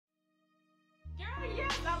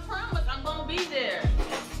promise I'm gonna be there.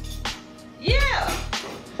 Yeah.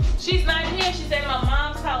 She's not here. She's at my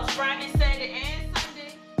mom's house Friday, Saturday, and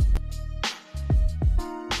Sunday.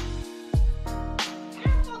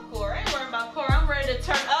 Yeah, fuck Cora. I ain't worried about Cora. I'm ready to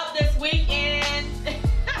turn up this weekend.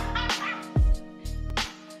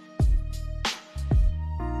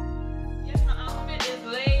 Yes, my outfit is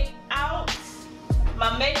laid out.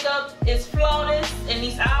 My makeup is flawless, and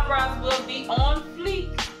these eyebrows will be on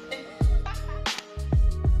fleek.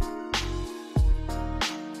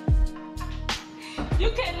 You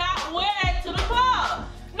cannot wear that to the club.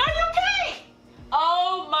 No, you can't.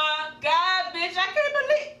 Oh my God, bitch. I can't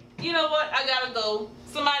believe. You know what? I gotta go.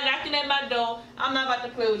 Somebody knocking at my door. I'm not about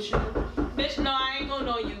to play with you. Bitch, no, I ain't gonna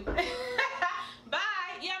know you. Bye.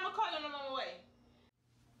 Yeah, I'm gonna call you on my way.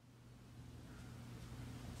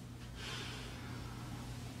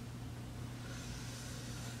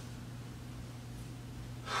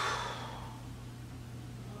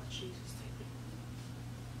 Oh, Jesus.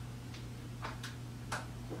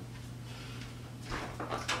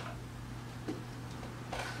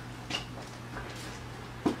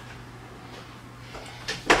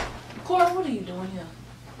 Cora, what are you doing here?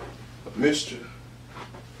 I missed you.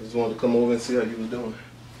 I just wanted to come over and see how you was doing.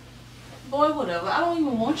 Boy, whatever. I don't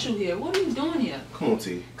even want you here. What are you doing here? Come on,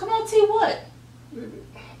 T. Come on, T, what? Baby,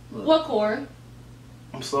 look, What, Corey?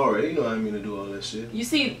 I'm sorry. You know I didn't mean to do all that shit. You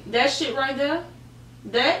see that shit right there?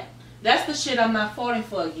 That's the shit I'm not falling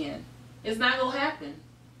for again. It's not gonna happen.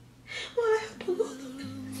 What happened?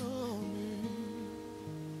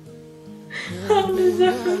 I'm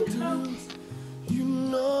deserving.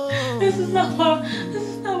 This is not what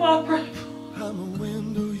I prayed for. I'm a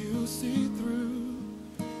window you see through.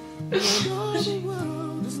 The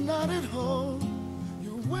world is not at home.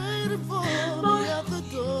 You're waiting for me at the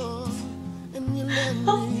door, and you let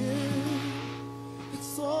me in. It's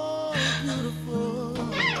so beautiful.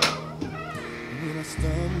 When I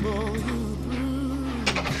stumble you through,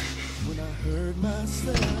 when I hurt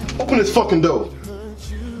myself. Open this fucking door.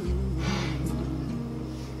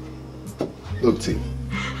 Look, T.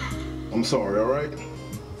 I'm sorry, alright?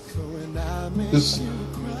 Just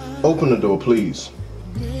open the door, please.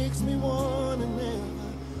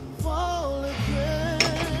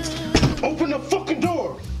 Open the fucking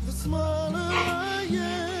door!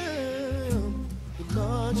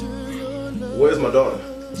 Where's my daughter?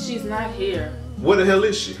 She's not here. Where the hell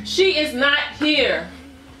is she? She is not here.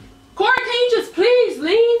 Corey, can you just please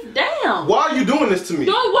leave? Damn. Why are you doing this to me?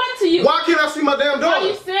 Doing what to you? Why can't I see my damn daughter? Are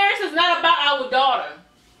you serious? It's not about our daughter.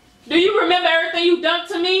 Do you remember everything you done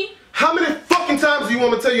to me? How many fucking times do you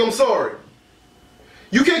want me to tell you I'm sorry?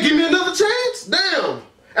 You can't give me another chance? Damn.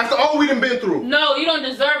 After all we done been through. No, you don't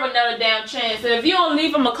deserve another damn chance. And if you don't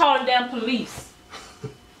leave, I'm gonna call the damn police.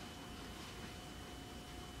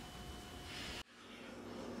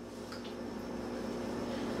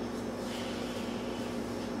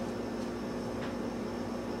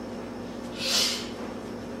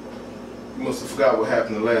 You must have forgot what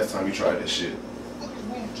happened the last time you tried this shit.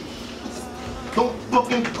 Don't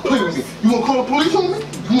fucking play with me. You wanna call the police on me?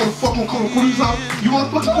 You wanna fucking call the police out? You wanna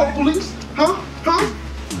fucking call the police? Huh? Huh?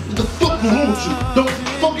 What the fuck is wrong with you? Don't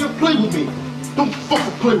fucking play with me. Don't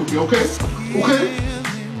fucking play with me, okay? Okay?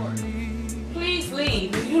 Please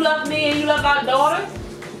leave. If you love me and you love our daughter,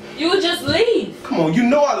 you would just leave. Come on, you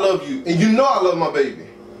know I love you, and you know I love my baby.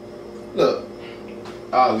 Look,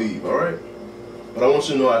 I'll leave, alright? But I want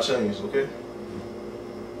you to know I changed, okay?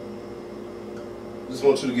 Just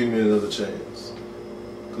want you to give me another chance.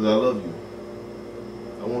 Because I love you.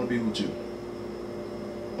 I want to be with you.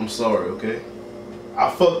 I'm sorry, okay? I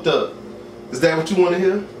fucked up. Is that what you want to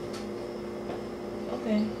hear?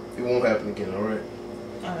 Okay. It won't happen again, alright?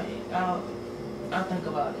 Alright, I'll think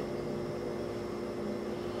about it.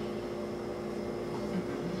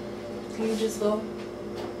 Can you just go?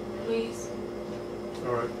 Please?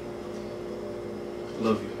 Alright.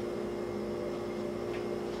 Love you.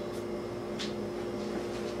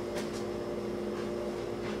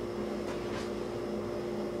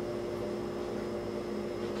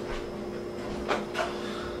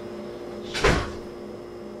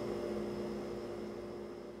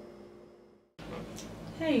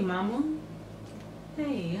 Hey, mama.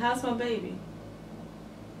 Hey, how's my baby?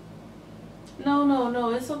 No,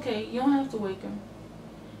 it's okay. You don't have to wake her.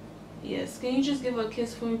 Yes, can you just give her a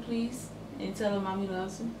kiss for me, please? And tell her mommy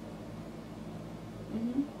loves her?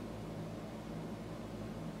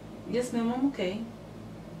 Yes, ma'am, I'm okay.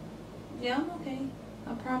 Yeah, I'm okay.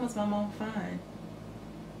 I promise my mom fine.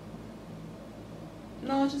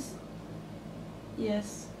 No, just...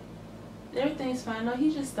 Yes. Everything's fine. No,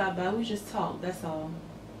 he just stopped by. We just talked, that's all.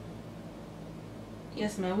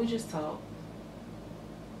 Yes, ma'am, we just talked.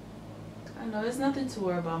 I know, there's nothing to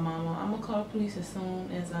worry about, Mama. I'm gonna call the police as soon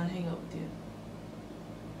as I hang up with you.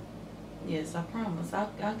 Yes, I promise.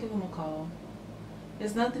 I'll give them a call.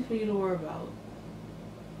 There's nothing for you to worry about.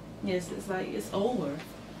 Yes, it's like, it's over.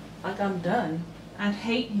 Like, I'm done. I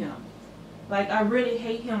hate him. Like, I really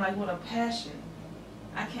hate him, like, with a passion.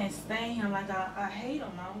 I can't stand him. Like, I hate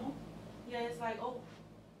him, Mama. Yeah, it's like, oh.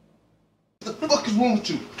 What the fuck is wrong with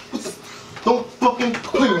you? Don't fucking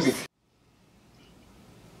play with me.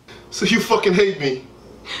 So you fucking hate me.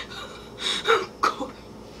 Corey.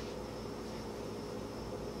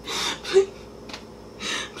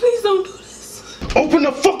 Please don't do this. Open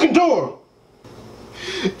the fucking door.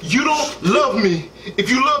 You don't love me. If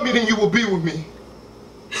you love me, then you will be with me.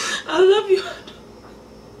 I love you.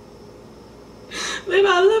 Baby,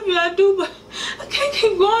 I love you, I do, but I can't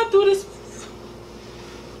keep going through this.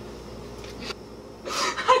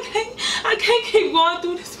 I can't keep going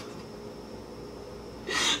through this.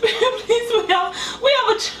 Baby, please, we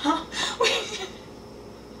have a child.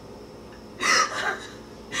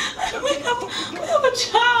 We have a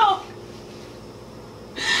child.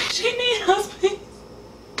 She needs us, please.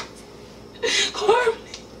 Corey,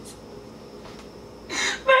 please.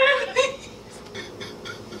 Baby, please.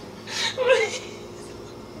 Please.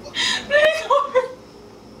 Please, Corey.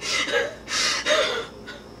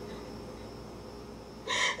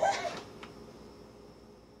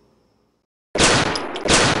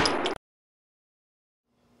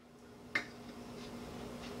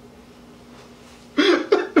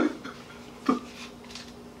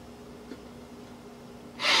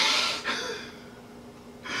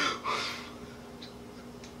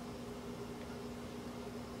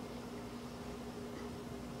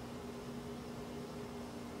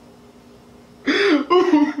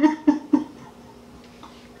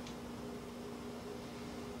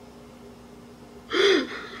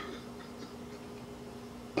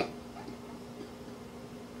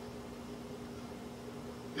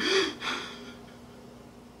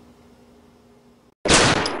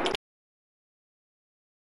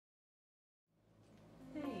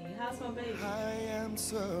 How's my baby? I am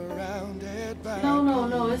surrounded by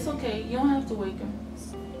No, it's okay. You don't have to wake her.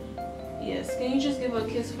 Yes, can you just give her a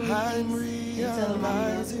kiss for me, I'm please? And tell her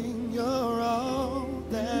Mama loves her. realizing you're all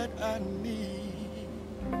that I need.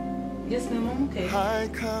 Yes, ma'am, I'm okay. I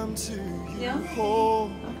come to you, Yeah? oh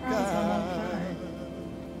I promise I God, won't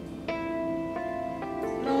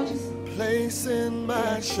cry. No, just... placing my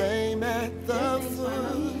Yeah. shame at the Everything's fine.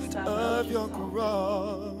 I'm foot stop. of your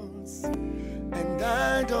cross. And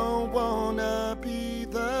I don't wanna be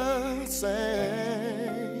the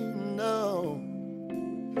same, no.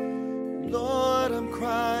 Lord, I'm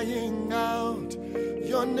crying out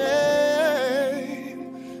your name.